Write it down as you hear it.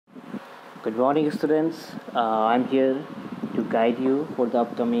Good morning, students. I'm here to guide you for the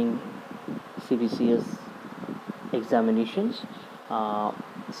upcoming CBCS examinations. Uh,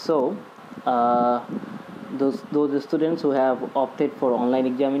 so, uh, those students who have opted for online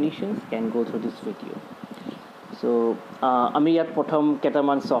examinations can go through this video. So, আমি ইয়াত প্ৰথম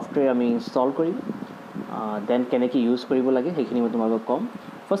কেইটামান software আমি install কৰিম then কেনেকৈ use কৰিব লাগে সেইখিনি মই তোমালোকক ক'ম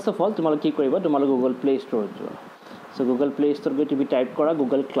ফাৰ্ষ্ট অফ অল তোমালোকে কি কৰিবা তোমালোকে গুগল প্লে ষ্ট'ৰত যোৱা সো গুগল প্লে ষ্ট'ৰত গৈ তুমি টাইপ কৰা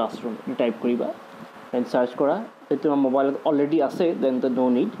গুগল ক্লাছৰুম টাইপ কৰিবা দেন চাৰ্চ কৰা যদি তোমাৰ মোবাইলত অলৰেডি আছে দেন দ্য নো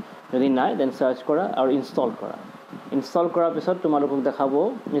নিড যদি নাই দেন চাৰ্চ কৰা আৰু ইনষ্টল কৰাৰ পিছত তোমালোকক দেখাব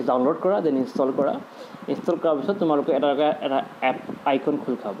ডাউনলোড কৰা দেন ইনষ্টল কৰাৰ পিছত তোমালোকে এটা এপ আইকন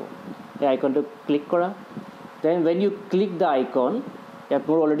খোল খাব এই আইকনটো ক্লিক কৰা then when you click the icon ইয়াত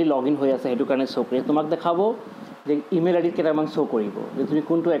মোৰ অলৰেডি লগইন হৈ আছে সেইটো কাৰণে শো কৰি তোমাক দেখাব যে ইমেইল আইডি কেইটামান শো কৰিব যে তুমি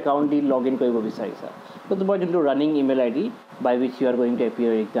কোনটো একাউণ্ট দি লগইন কৰিব বিচাৰিছা তো তোমাৰ যোনটো running email ID by wish U R going to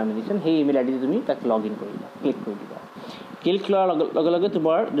appear examination সেই ইমেইল আইডি তুমি তাক লগইন কৰিবা ক্লিক কৰি দিবা ক্লিক কৰাৰ লগে লগে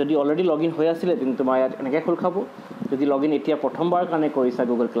তোমাৰ যদি অলৰেডি লগইন হৈ আছিলে তেন্তে তোমাৰ ইয়াত এনেকৈ খোল খাব যদি লগইন এতিয়া প্ৰথমবাৰ কাৰণে কৰিছা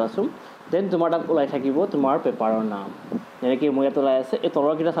গুগল ক্লাছৰুম দেন তোমাৰ তাত ওলাই থাকিব তোমাৰ পেপাৰৰ নাম যেনেকৈ মোৰ ইয়াত ওলাই আছে এই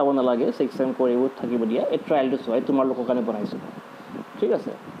তলৰকেইটা চাব নালাগে ছেকশ্যন কৰিব থাকিব দিয়া এই ট্ৰায়েলটো চোৱা এই তোমালোকৰ কাৰণে বনাইছোঁ ঠিক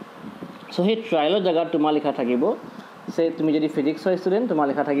আছে চ' সেই ট্ৰায়েলৰ জেগাত তোমাৰ লিখা থাকিব যে তুমি যদি ফিজিক্সৰ ষ্টুডেণ্ট তোমাৰ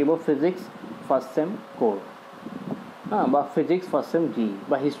লিখা থাকিব ফিজিক্স ফাৰ্ষ্ট ছেম ক'ৰ বা ফিজিক্স ফাৰ্ষ্ট ছেম জি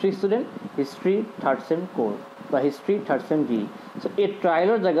বা history student history third sem ক'ৰ বা হিষ্ট্ৰী থাৰ্ড ছেম জি চ' এই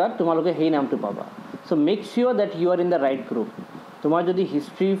ট্ৰায়েলৰ জেগাত তোমালোকে সেই নামটো পাবা চ' make sure that U are in the right group তোমাৰ যদি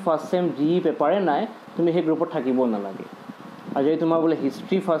হিষ্ট্ৰী ফাৰ্ষ্ট ছেম জি পেপাৰে নাই তুমি সেই গ্ৰুপত থাকিব নালাগে আৰু যদি তোমাৰ বোলে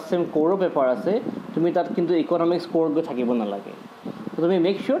হিষ্ট্ৰী ফাৰ্ষ্ট ছেম ক'ৰৰ পেপাৰ আছে তুমি তাত কিন্তু ইকনমিক্স ক'ৰত গৈ থাকিব নালাগে তুমি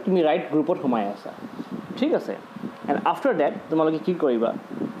মেক চিয়'ৰ তুমি ৰাইট গ্ৰুপত সোমাই আছা ঠিক আছে এণ্ড আফটাৰ ডেট তোমালোকে কি কৰিবা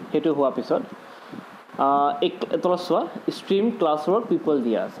সেইটো হোৱাৰ পিছত এক তলত চোৱা ষ্ট্ৰীম ক্লাছ ৱৰ্ক পিপল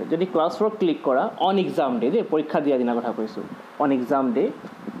দিয়া আছে যদি ক্লাছ ৱৰ্ক ক্লিক কৰা অন এক্সাম ডে দেই পৰীক্ষা দিয়া দিনাৰ কথা কৈছোঁ অন এক্সাম ডে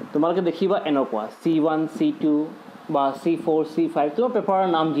তোমালোকে দেখিবা এনেকুৱা C1 C2 বা C4 C5 তোমাৰ পেপাৰৰ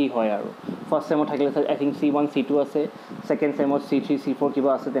নাম যি হয় আৰু ফাৰ্ষ্ট ছেমত থাকিলে আই থিংক C1 C2 আছে ছেকেণ্ড ছেমত C3 C4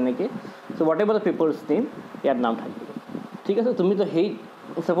 কিবা আছে তেনেকৈ চ' what ever the papers name ইয়াত নাম থাকিব ঠিক আছে তুমিতো সেই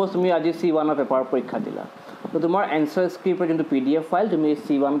ছাপ'জ তুমি আজি C1ৰ পেপাৰ পৰীক্ষা দিলা তো তোমাৰ এনচাৰ স্ক্ৰিপ্টৰ যোনটো PDF ফাইল তুমি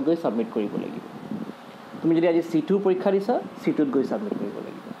C1ত গৈ ছাবমিট কৰিব লাগিব তুমি যদি আজি C2 পৰীক্ষা দিছা C2ত গৈ ছাবমিট কৰিব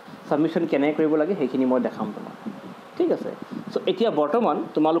লাগিব ছাবমিশ্যন কেনেকৈ কৰিব লাগে সেইখিনি মই দেখাম তোমাক ঠিক আছে চ' এতিয়া বৰ্তমান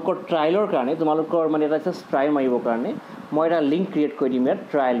তোমালোকৰ ট্ৰায়েলৰ কাৰণে তোমালোকৰ মানে এটা ট্ৰায়েল মাৰিবৰ কাৰণে মই এটা লিংক ক্ৰিয়েট কৰি দিম ইয়াত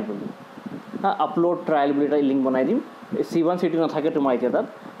ট্ৰায়েল বুলি আপলোড ট্ৰায়েল বুলি এটা লিংক বনাই দিম C1 C2 নাথাকে তোমাৰ এতিয়া তাত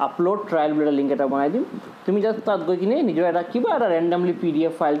আপলোড ট্ৰায়েল বুলি এটা লিংক এটা বনাই দিম তুমি জাষ্ট তাত গৈ কিনে নিজৰ এটা কিবা এটা ৰেণ্ডমলি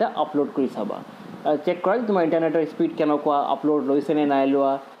PDF ফাইল এটা আপলোড কৰি চাবা চেক কৰা তোমাৰ ইণ্টাৰনেটৰ স্পীড কেনেকুৱা আপলোড লৈছে নে নাই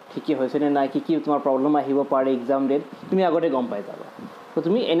লোৱা ঠিকেই হৈছে নে নাই কি তোমাৰ প্ৰব্লেম আহিব পাৰে এক্সাম ডেট তুমি আগতে গম পাই যাবা তো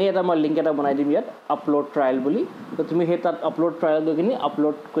তুমি এনেই এটা মই লিংক এটা বনাই দিম ইয়াত আপলোড ট্ৰায়েল বুলি তো তুমি সেই তাত আপলোড ট্ৰায়েল গৈ কিনে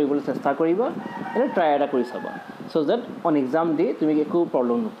আপলোড কৰিবলৈ চেষ্টা কৰিবা এনে ট্ৰাই এটা কৰি চাবা চ' ডেট অন এক্সাম ডে তুমি একো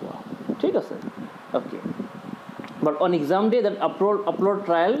প্ৰব্লেম নোপোৱা ঠিক আছে okay but on exam day date upload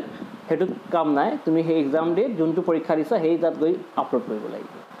trial সেইটো কাম নাই তুমি সেই এক্সাম ডে যোনটো পৰীক্ষা দিছা সেই তাত গৈ আপলোড কৰিব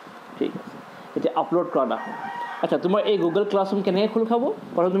লাগিব ঠিক আছে এতিয়া আপলোড কৰাত আহোঁ আচ্ছা তোমাৰ এই গুগল ক্লাছৰুম কেনেকৈ খোল খাব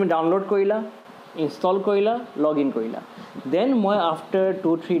প্ৰথম তুমি ডাউনলোড কৰিলা ইনষ্টল কৰিলা লগ ইন কৰিলা দেন মই after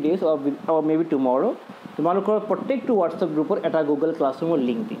 2-3 days or may be টুমৰো তোমালোকৰ প্ৰত্যেকটো হোৱাটছএপ গ্ৰুপত এটা গুগল ক্লাছৰুমৰ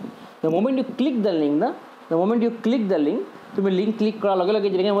লিংক দিম the moment U click the link তুমি লিংক ক্লিক কৰাৰ লগে লগে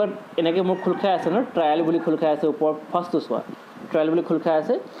যেনেকৈ মই এনেকৈ মোৰ খোল খাই আছে ন ট্ৰায়েল বুলি খোল খাই আছে ওপৰত ফাৰ্ষ্টটো চোৱা ট্ৰায়েল বুলি খোল খাই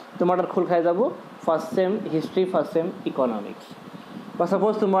আছে তোমাৰ তাত খোল খাই যাব first sem history first sem economics বা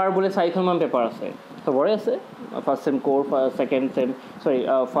ছাপ'জ তোমাৰ বোলে 4খনমান পেপাৰ আছে চবৰে আছে ফাৰ্ষ্ট ছেম ক'ৰ ছেকেণ্ড ছেম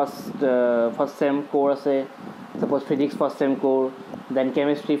ফাৰ্ষ্ট ছেম ক'ৰ আছে ছাপ'জ ফিজিক্স ফাৰ্ষ্ট ছেম ক'ৰ then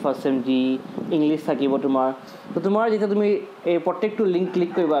chemistry first sem G English থাকিব তোমাৰ তো তোমাৰ যেতিয়া তুমি এই প্ৰত্যেকটো লিংক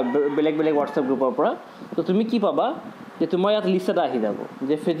ক্লিক কৰিবা বেলেগ বেলেগ হোৱাটছএপ গ্ৰুপৰ পৰা তো তুমি কি পাবা যে তোমাৰ ইয়াত লিষ্ট এটা আহি যাব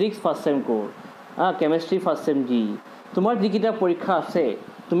যে ফিজিক্স ফাৰ্ষ্ট ছেম ক'ৰ কেমেষ্ট্ৰি ফাৰ্ষ্ট ছেম জি তোমাৰ যিকেইটা পৰীক্ষা আছে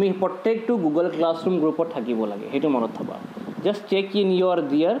তুমি প্ৰত্যেকটো গুগল ক্লাছৰুম গ্ৰুপত থাকিব লাগে সেইটো মনত থ'বা জাষ্ট চেক ইন ইয়ৰ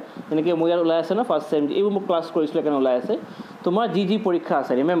দিয়াৰ যেনেকৈ মোৰ ইয়াত ওলাই আছে ন ফাৰ্ষ্ট ছেম এইবোৰ মোক ক্লাছ কৰিছিলোঁ সেইকাৰণে ওলাই আছে তোমাৰ যি পৰীক্ষা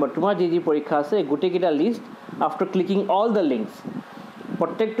আছে ৰিমেম্বাৰ তোমাৰ যি পৰীক্ষা আছে গোটেইকেইটা list after clicking all the links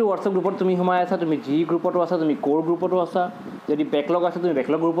প্ৰত্যেকটো হোৱাটছএপ গ্ৰুপত তুমি সোমাই আছা তুমি জি গ্ৰুপতো আছা তুমি ক'ৰ গ্ৰুপতো আছা যদি বেকলগ আছে তুমি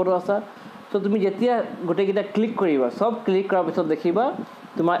বেকলগ গ্ৰুপতো আছা ত' তুমি যেতিয়া গোটেইকেইটা ক্লিক কৰিবা চব ক্লিক কৰাৰ পিছত দেখিবা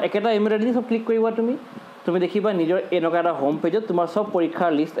তোমাৰ একেটা ইমেইল আইডি চব ক্লিক কৰিবা তুমি দেখিবা নিজৰ এনেকুৱা এটা হোম পেজত তোমাৰ চব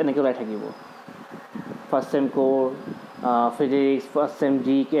পৰীক্ষাৰ লিষ্ট এনেকৈ ওলাই থাকিব ফাৰ্ষ্ট ছেম ক'ৰ physics first sem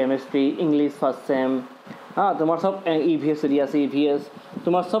G chemistry English first sem তোমাৰ চব EVS যদি আছে EVS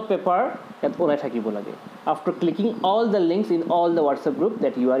তোমাৰ চব পেপাৰ ইয়াত ওলাই থাকিব লাগে after clicking all the links in all the WhatsApp group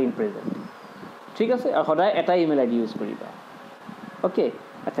that you are in present. ঠিক আছে সদায় এটা ইমেইল আইডি ইউজ কৰিবা ওকে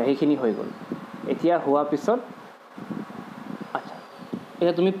আচ্ছা সেইখিনি হৈ গ'ল এতিয়া হোৱা পিছত আচ্ছা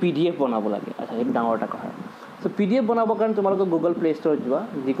এটা তুমি পিডিএফ বনাব লাগে আচ্ছা এই ডাঙৰ এটা কথা সো পিডিএফ বনাবৰ কাৰণে তোমালোকে গুগল প্লে ষ্ট'ৰত যোৱা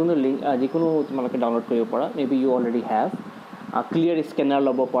যিকোনো লিংক যিকোনো তোমালোকে ডাউনলোড কৰিব পাৰা maybe U already have clear scanner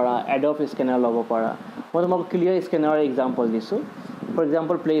ল'ব পাৰা এডব স্কেনাৰ ল'ব পাৰা মই তোমাক ক্লিয়াৰ স্কেনাৰৰ এক্সাম্পল দিছোঁ ফৰ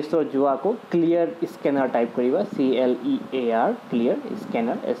এক্সাম্পল প্লে ষ্ট'ৰত যোৱা আকৌ ক্লিয়াৰ স্কেনাৰ টাইপ কৰিবা CLEAR clear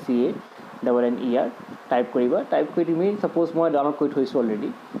scanner SCANNER type কৰিবা টাইপ কৰি তুমি ছাপ'জ মই ডাউনলোড কৰি থৈছোঁ অলৰেডি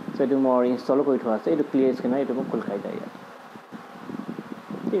চ' এইটো মই ইনষ্টলো কৰি থোৱা আছে এইটো ক্লিয়াৰ স্কেনাৰ এইটো মোক খোল খাই যায় ইয়াত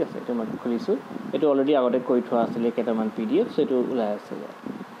ঠিক আছে এইটো মই খুলিছোঁ এইটো অলৰেডি আগতে কৰি থোৱা আছিলে কেইটামান PDF চ' এইটো ওলাই আছে ইয়াত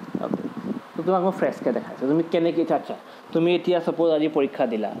অ'কে ত' তোমাক মই ফ্ৰেছকৈ দেখাইছোঁ তুমি কেনেকৈ আচ্ছা তুমি এতিয়া ছাপ'জ আজি পৰীক্ষা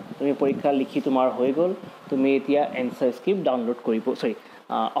দিলা তুমি পৰীক্ষা লিখি তোমাৰ হৈ গ'ল তুমি এতিয়া এনচাৰ স্ক্ৰিপ্ট ডাউনলোড কৰিব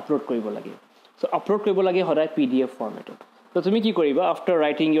আপলোড কৰিব লাগে চ' আপলোড কৰিব লাগে সদায় PDF ফৰ্মেটত ত' তুমি কি কৰিবা আফটাৰ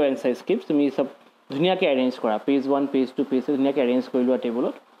ৰাইটিং ইউৰ এনচাৰ স্ক্ৰিপ্ট তুমি চব ধুনীয়াকৈ এৰেঞ্জ কৰা পেজ 1 পেজ 2 পেজ ধুনীয়াকৈ এৰেঞ্জ কৰি লোৱা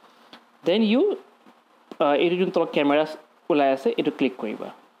টেবুলত দেন ইউ এইটো যোনটো তলত কেমেৰা ওলাই আছে এইটো ক্লিক কৰিবা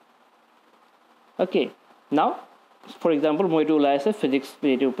অ'কে নাও ফৰ এক্সাম্পল মই এইটো ওলাই আছে ফিজিক্স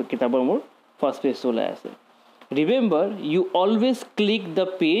এইটো কিতাপৰ মোৰ ফাৰ্ষ্ট পেজটো ওলাই আছে remember U always click the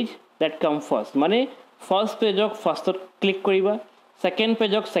page that কাম ফাৰ্ষ্ট মানে ফাৰ্ষ্ট পেজক ফাৰ্ষ্টত ক্লিক কৰিবা ছেকেণ্ড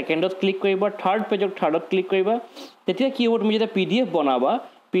পেজক ছেকেণ্ডত ক্লিক কৰিবা থাৰ্ড পেজক থাৰ্ডত ক্লিক কৰিবা তেতিয়া কি হ'ব তুমি যেতিয়া PDF বনাবা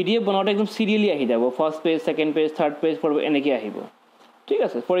PDF বনাওঁতে একদম চিৰিয়েলি আহি যাব first page second page third page four এনেকৈ আহিব ঠিক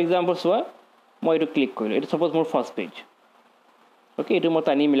আছে ফৰ এক্সাম্পল চোৱা মই এইটো ক্লিক কৰিলোঁ এইটো ছাপ'জ মোৰ ফাৰ্ষ্ট পেজ অ'কে এইটো মই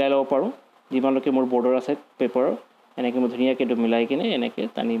টানি মিলাই ল'ব পাৰোঁ যিমানলৈকে মোৰ বৰ্ডাৰ আছে পেপাৰৰ এনেকৈ মই ধুনীয়াকৈ এইটো মিলাই কিনে এনেকৈ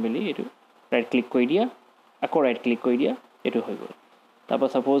টানি মেলি এইটো ৰাইট ক্লিক কৰি দিয়া আকৌ ৰাইট ক্লিক কৰি দিয়া এইটো হৈ গ'ল তাৰপৰা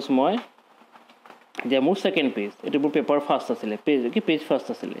ছাপ'জ মই যে মোৰ ছেকেণ্ড পেজ এইটো মোৰ পেপাৰ ফাৰ্ষ্ট আছিলে পেজ ফাৰ্ষ্ট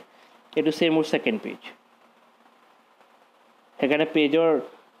আছিলে এইটো চেম মোৰ ছেকেণ্ড পেজ সেইকাৰণে পেজৰ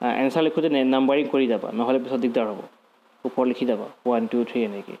এনচাৰ লিখোঁতে নাম্বাৰিং কৰি যাবা নহ'লে পিছত দিগদাৰ হ'ব ওপৰত লিখি যাবা 1 2 3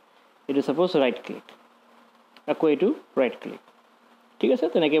 এনেকৈ এইটো ছাপ'জ ৰাইট ক্লিক আকৌ এইটো ৰাইট ক্লিক ঠিক আছে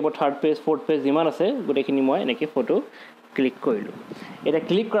তেনেকৈ মই থাৰ্ড পেজ ফ'ৰ্থ পেজ যিমান আছে গোটেইখিনি মই এনেকৈ ফটো ক্লিক কৰিলোঁ এতিয়া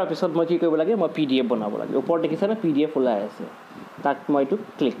ক্লিক কৰাৰ পিছত মই কি কৰিব লাগে মই PDF বনাব লাগে ওপৰত দেখিছানে PDF ওলাই আছে তাক মই এইটো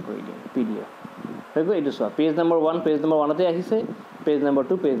ক্লিক কৰি দিওঁ PDF হৈ গ'ল এইটো চোৱা পেজ নম্বৰ 1 পেজ নম্বৰ 1তে আহিছে পেজ নম্বৰ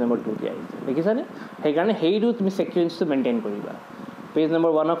 2 পেজ নম্বৰ 2তে আহিছে দেখিছানে সেইকাৰণে সেইটো তুমি ছিকুৱেঞ্চটো মেইনটেইন কৰিবা পেজ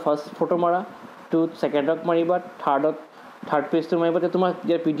নম্বৰ 1ক ফাৰ্ষ্ট ফটো মাৰা 2 ছেকেণ্ডক মাৰিবা থাৰ্ড পেজটো মাৰিবা তেতিয়া তোমাৰ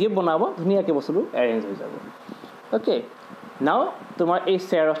যেতিয়া PDF বনাব ধুনীয়াকৈ বস্তুটো এৰেঞ্জ হৈ যাব অ'কে নাও তোমাৰ এই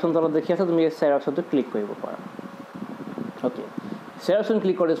শ্বেয়াৰ অপশ্যন তলত দেখি আছে তুমি এই শ্বেয়াৰ অপশ্যনটো ক্লিক কৰিব পাৰা অ'কে শ্বেয়াৰ অপশ্যন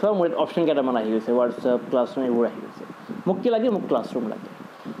ক্লিক কৰি চোৱা মোৰ অপশ্যন কেইটামান আহি গৈছে হোৱাটছএপ ক্লাছৰুম এইবোৰ আহি গৈছে মোক কি লাগে মোক ক্লাছৰুম লাগে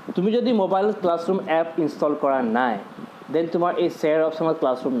তুমি যদি মোবাইলত ক্লাছৰুম এপ ইনষ্টল কৰা নাই দেন তোমাৰ এই শ্বেয়াৰ অপশ্যনত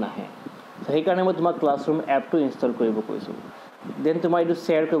ক্লাছৰুম নাহে সেইকাৰণে মই তোমাক ক্লাছৰুম এপটো ইনষ্টল কৰিব কৈছোঁ দেন তোমাৰ এইটো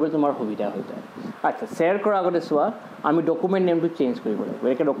শ্বেয়াৰ কৰিবলৈ তোমাৰ সুবিধা হৈ যায় আচ্ছা শ্বেয়াৰ কৰাৰ আগতে চোৱা আমি ডকুমেণ্ট নেমটো চেঞ্জ কৰিব লাগিব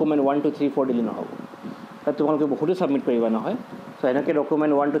এনেকৈ ডকুমেণ্ট 1 2 3 4 দিলে নহ'ব তাত তোমালোকে বহুতো ছাবমিট কৰিবা নহয় চ' এনেকৈ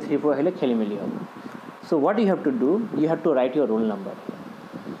ডকুমেণ্ট 1 2 3 4 আহিলে খেলি মেলি হ'ব চ' what U have to do U have to right your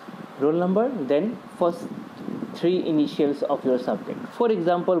roll number then first 3 initials of your subject for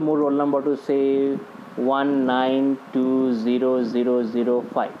example মোৰ ৰোল নাম্বাৰটো চে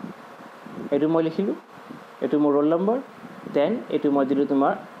 192005 এইটো মই লিখিলোঁ এইটো মোৰ ৰোল নাম্বাৰ দেন এইটো মই দিলোঁ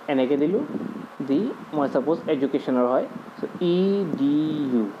তোমাৰ এনেকৈ দিলোঁ দি মই ছাপ'জ এডুকেশ্যনৰ হয় চ'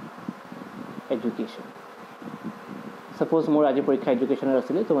 EDU এডুকেশ্যন ছাপ'জ মোৰ আজি পৰীক্ষা এডুকেশ্যনৰ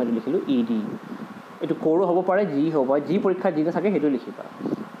আছিলে তো মই এইটো লিখিলোঁ EDU এইটো ক'ৰো হ'ব পাৰে যি পৰীক্ষা যি থাকে সেইটো লিখিবা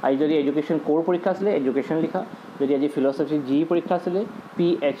আজি যদি এডুকেশ্যন ক'ৰ পৰীক্ষা আছিলে এডুকেশ্যন লিখা যদি আজি ফিল'চফি যি পৰীক্ষা আছিলে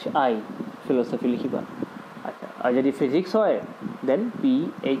PHI ফিল'চফি লিখিবা আচ্ছা আৰু যদি ফিজিক্স হয় দেন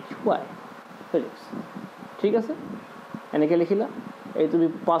PHY ফিজিক্স ঠিক আছে এনেকৈ লিখিলা এই তুমি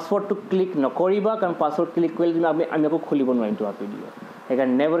পাছৱৰ্ডটো ক্লিক নকৰিবা কাৰণ পাছৱৰ্ড ক্লিক কৰিলে তুমি আমি আকৌ খুলিব নোৱাৰিম তোমাৰ PDF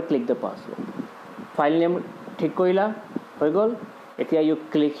সেইকাৰণে never click the password file name ঠিক কৰিলা হৈ গ'ল এতিয়া ইউ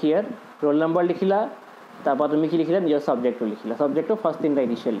ক্লিক হিয়াৰ ৰোল নাম্বাৰ লিখিলা তাৰপৰা তুমি কি লিখিলা নিজৰ ছাবজেক্টটো লিখিলা ছাবজেক্টটো ফাৰ্ষ্ট 3টা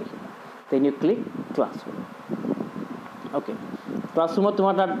initial লিখিলা then U click classroom okay ক্লাছৰুমত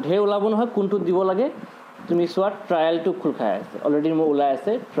তোমাৰ তাত ঢেৰ ওলাব নহয় কোনটোত দিব লাগে তুমি চোৱা ট্ৰায়েলটো খোল খাই আছে অলৰেডি মোৰ ওলাই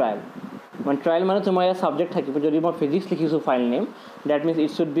আছে ট্ৰায়েল মানে তোমাৰ ইয়াৰ ছাবজেক্ট থাকিব যদি মই ফিজিক্স লিখিছোঁ file name that means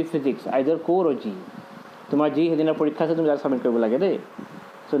it should be physics আইদাৰ ক'ৰ অৰ জি তোমাৰ যি সেইদিনা পৰীক্ষা আছে তুমি তাক ছাবমিট কৰিব লাগে দেই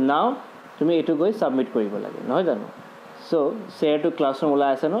চ' নাও তুমি এইটো গৈ ছাবমিট কৰিব লাগে নহয় জানো চ' শ্বেয়াৰ টু ক্লাছৰুম ওলাই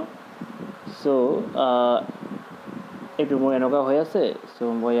আছে ন চ' এইটো মোৰ এনেকুৱা হৈ আছে চ'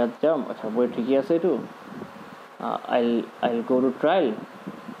 মই ইয়াত যাম আচ্ছা বৰ ঠিকেই আছে এইটো I'll go to trial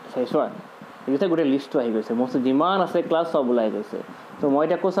চাইছোৱা এইটো গোটেই লিষ্টটো আহি গৈছে মোৰ যিমান আছে ক্লাছ চব ওলাই গৈছে ত' মই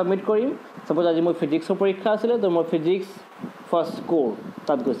এতিয়া আকৌ ছাবমিট কৰিম সাপোজ আজি মই ফিজিক্সৰ পৰীক্ষা আছিলে তো মই ফিজিক্স ফাৰ্ষ্ট কোৰ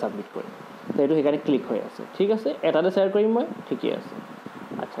তাত গৈ ছাবমিট কৰিম তো এইটো সেইকাৰণে ক্লিক হৈ আছে ঠিক আছে এটাতে শ্বেয়াৰ কৰিম মই ঠিকেই আছে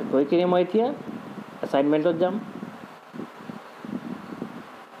আচ্ছা গৈ কিনে মই এতিয়া এছাইনমেণ্টত যাম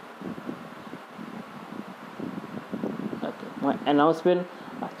অ'কে মই এনাউন্সমেণ্ট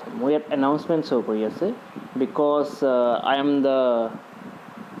আচ্ছা মই ইয়াত এনাউন্সমেণ্ট শ্ব' কৰি আছে বিকজ আই এম দ্য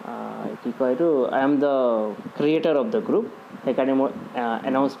কি কয় এইটো I am the creator of the group সেইকাৰণে মই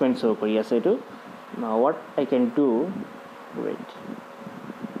এনাউন্সমেণ্ট শ্ব' কৰি আছে এইটো what I can do wait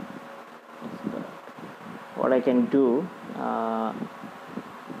what I can do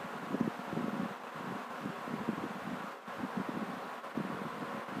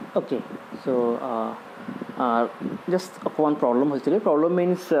okay so just one problem হৈছিলে problem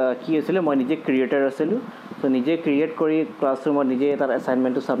means কি হৈছিলে মই নিজে ক্ৰিয়েটাৰ আছিলোঁ so নিজে ক্ৰিয়েট কৰি ক্লাছৰুমত নিজে তাৰ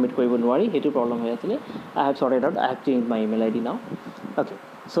এছাইনমেণ্টটো ছাবমিট কৰিব নোৱাৰি সেইটো প্ৰব্লেম হৈ আছিলে I have sorted out I have changed my email ID now okay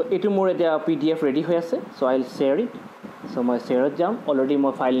so এইটো মোৰ এতিয়া PDF ৰেডি হৈ আছে so I'll share it so মই শ্বেয়াৰত যাম অলৰেডি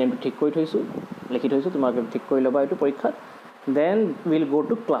মই ফাইল নেমটো ঠিক কৰি থৈছোঁ লিখি থৈছোঁ তোমালোকে ঠিক কৰি ল'বা এইটো পৰীক্ষাত then we'll go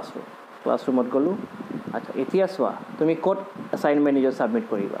to ক্লাছৰুমত গ'লোঁ আচ্ছা এতিয়া চোৱা তুমি ক'ত এছাইনমেণ্ট নিজৰ ছাবমিট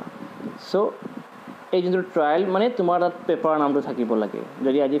কৰিবা so এই যোনটো ট্ৰায়েল মানে তোমাৰ তাত পেপাৰৰ নামটো থাকিব লাগে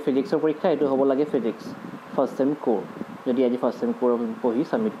যদি আজি ফিজিক্সৰ পৰীক্ষা এইটো হ'ব লাগে ফিজিক্স ফাৰ্ষ্ট ছেম কোৰ যদি আজি ফাৰ্ষ্ট ছেম কোৰ পঢ়ি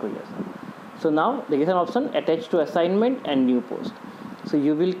ছাবমিট কৰি আছা so now there is an option attach to assignment and new post so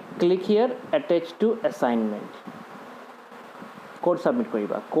you will click here attach to assignment code submit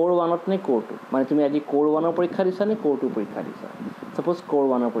কৰিবা কোৰ 1ত নে কোৰ 2 মানে তুমি আজি কোৰ 1ৰ পৰীক্ষা দিছা নে কোৰ 2 পৰীক্ষা দিছা সাপোজ কোৰ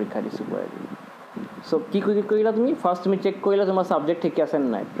 1ৰ পৰীক্ষা দিছো আজি so কি কৰিলা তুমি ফাৰ্ষ্ট তুমি চেক কৰিলা তোমাৰ সাবজেক্ট ঠিক আছে নে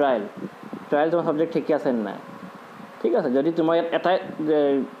নাই ট্ৰায়েল তোমাৰ সাবজেক্ট ঠিক আছে নে নাই ঠিক আছে যদি তোমাৰ এটা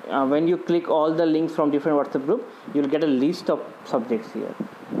when you click all the links from different WhatsApp group you will get a list of subjects here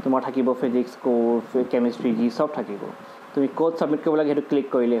তোমাৰ থাকিব ফিজিক্স কোৰ কেমিষ্ট্ৰি জি সব থাকিব তুমি কোড ছাবমিট কৰিব লাগে সেইটো ক্লিক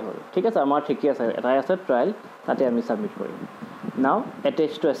কৰিলেই হ'ল ঠিক আছে আমাৰ ঠিকই আছে এটাই আছে ট্ৰায়েল তাতে আমি ছাবমিট কৰিম নাও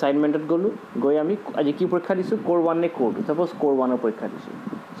এটেচ টু এছাইনমেণ্টত গ'লোঁ গৈ আমি আজি কি পৰীক্ষা দিছোঁ কোৰ 1 নে কোৰ 2 সাপোজ কোৰ 1ৰ পৰীক্ষা দিছোঁ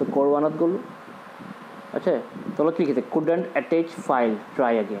চ' কোৰ 1ত গ'লোঁ আচ্ছা তলত কি লিখিছে couldn't attach file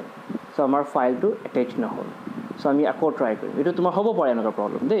try again চ' আমাৰ ফাইলটো এটেচ নহ'ল চ' আমি আকৌ ট্ৰাই কৰিম এইটো তোমাৰ হ'ব পাৰে এনেকুৱা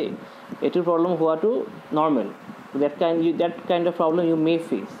প্ৰব্লেম দেই এইটো প্ৰব্লেম হোৱাটো normal that kind of problem you may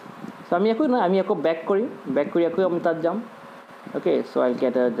face চ' আমি আকৌ বেক কৰি আকৌ আমি তাত যাম okay so I'll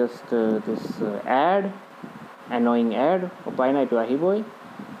get just this ad annoying ad উপায় নাই এইটো আহিবই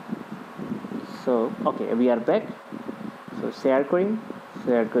so okay we are back so share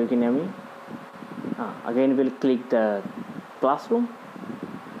কৰি কিনে আমি again we'll click the classroom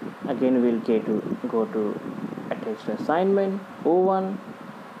again we'll go to attach the assignment O1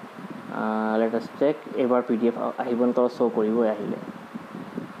 let us check এবাৰ PDF আহিবন তো শো কৰিবই আহিলে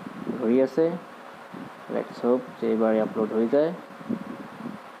হৈ আছে let's hope যে এবাৰ আপলোড হৈ যায়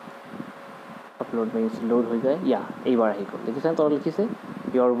আপলোড means load হৈ যায় এইবাৰ আহি গ'ল দেখিছেন তো লিখিছে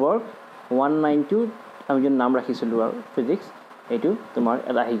your work 192 আমি যে নাম ৰাখিছিলো আৰু ফিজিক্স এইটো তোমাৰ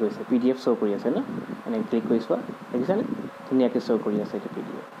এটা আহি গৈছে PDF শো কৰি আছে না এনে ক্লিক কৰিছোৱা দেখিছানে ধুনীয়াকৈ শো কৰি আছে এইটো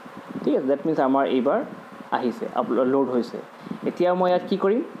PDF ঠিক আছে দ্যাট মিন্স আমাৰ এইবাৰ আহিছে আপলোড হৈছে এতিয়া মই ইয়াত কি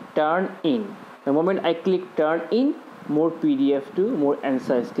কৰিম টাৰ্ণ in the moment I click turn in মোৰ PDF টো মোৰ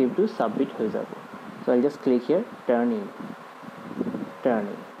answer script টো submit হৈ যাব so I'll just click here turn in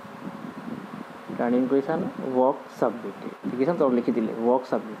কৰিছা না work submitted দেখিছান তো লিখি দিলে work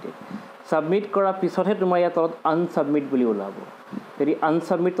submitted submit কৰাৰ পিছতহে তোমাৰ ইয়াত তলত unsubmit বুলি ওলাব যদি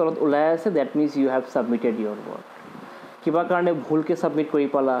unsubmit তলত ওলাই আছে that means you have submitted your work কিবা কাৰণে ভুলকে সাবমিট কৰি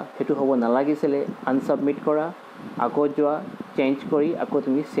পালা হেতু হ'ব নালাগিছিলে আনসাবমিট কৰা আকৌ যোৱা চেঞ্জ কৰি আকৌ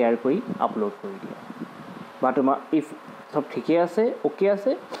তুমি শেয়াৰ কৰি আপলোড কৰি দিয়া বা তোমাৰ ইফ সব ঠিকই আছে ওকে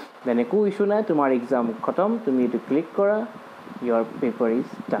আছে দেন একো ইস্যু নাই তোমাৰ এক্সাম খতম তুমি এটো ক্লিক কৰা your paper is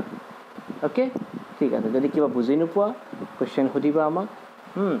done okay ঠিক আছে যদি কিবা বুজি নোপোৱা কোৱেশ্চন সুধিবা আমাক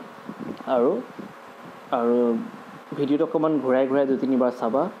আৰু ভিডিওটো অকমান ঘূৰাই দুই তিনিবাৰ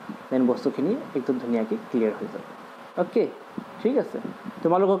চাবা দেন বস্তুখিনি একদম ধুনীয়াকৈ ক্লিয়াৰ হৈ যাব ওকে ঠিক আছে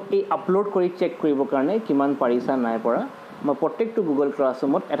তোমালোকক এই আপলোড কৰি চেক কৰিবৰ কাৰণে কিমান পাৰিছা নাই পৰা মই প্ৰত্যেকটো গুগল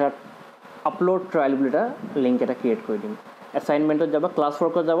ক্লাছৰুমত এটা আপলোড ট্ৰায়াল বুলি এটা লিংক এটা ক্ৰিয়েট কৰি দিম এছাইনমেণ্টত যাবা ক্লাছ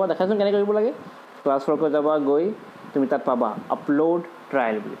ৱৰ্কত যাবা দেখাইছোন কেনে কৰিব লাগে ক্লাছ ৱৰ্কত যাবা গৈ তুমি তাত পাবা আপলোড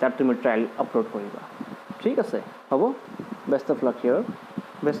ট্ৰায়াল বুলি তাত তুমি ট্ৰায়াল আপলোড কৰিবা ঠিক আছে হ'ব best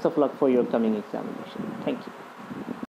of luck for your coming examination thank you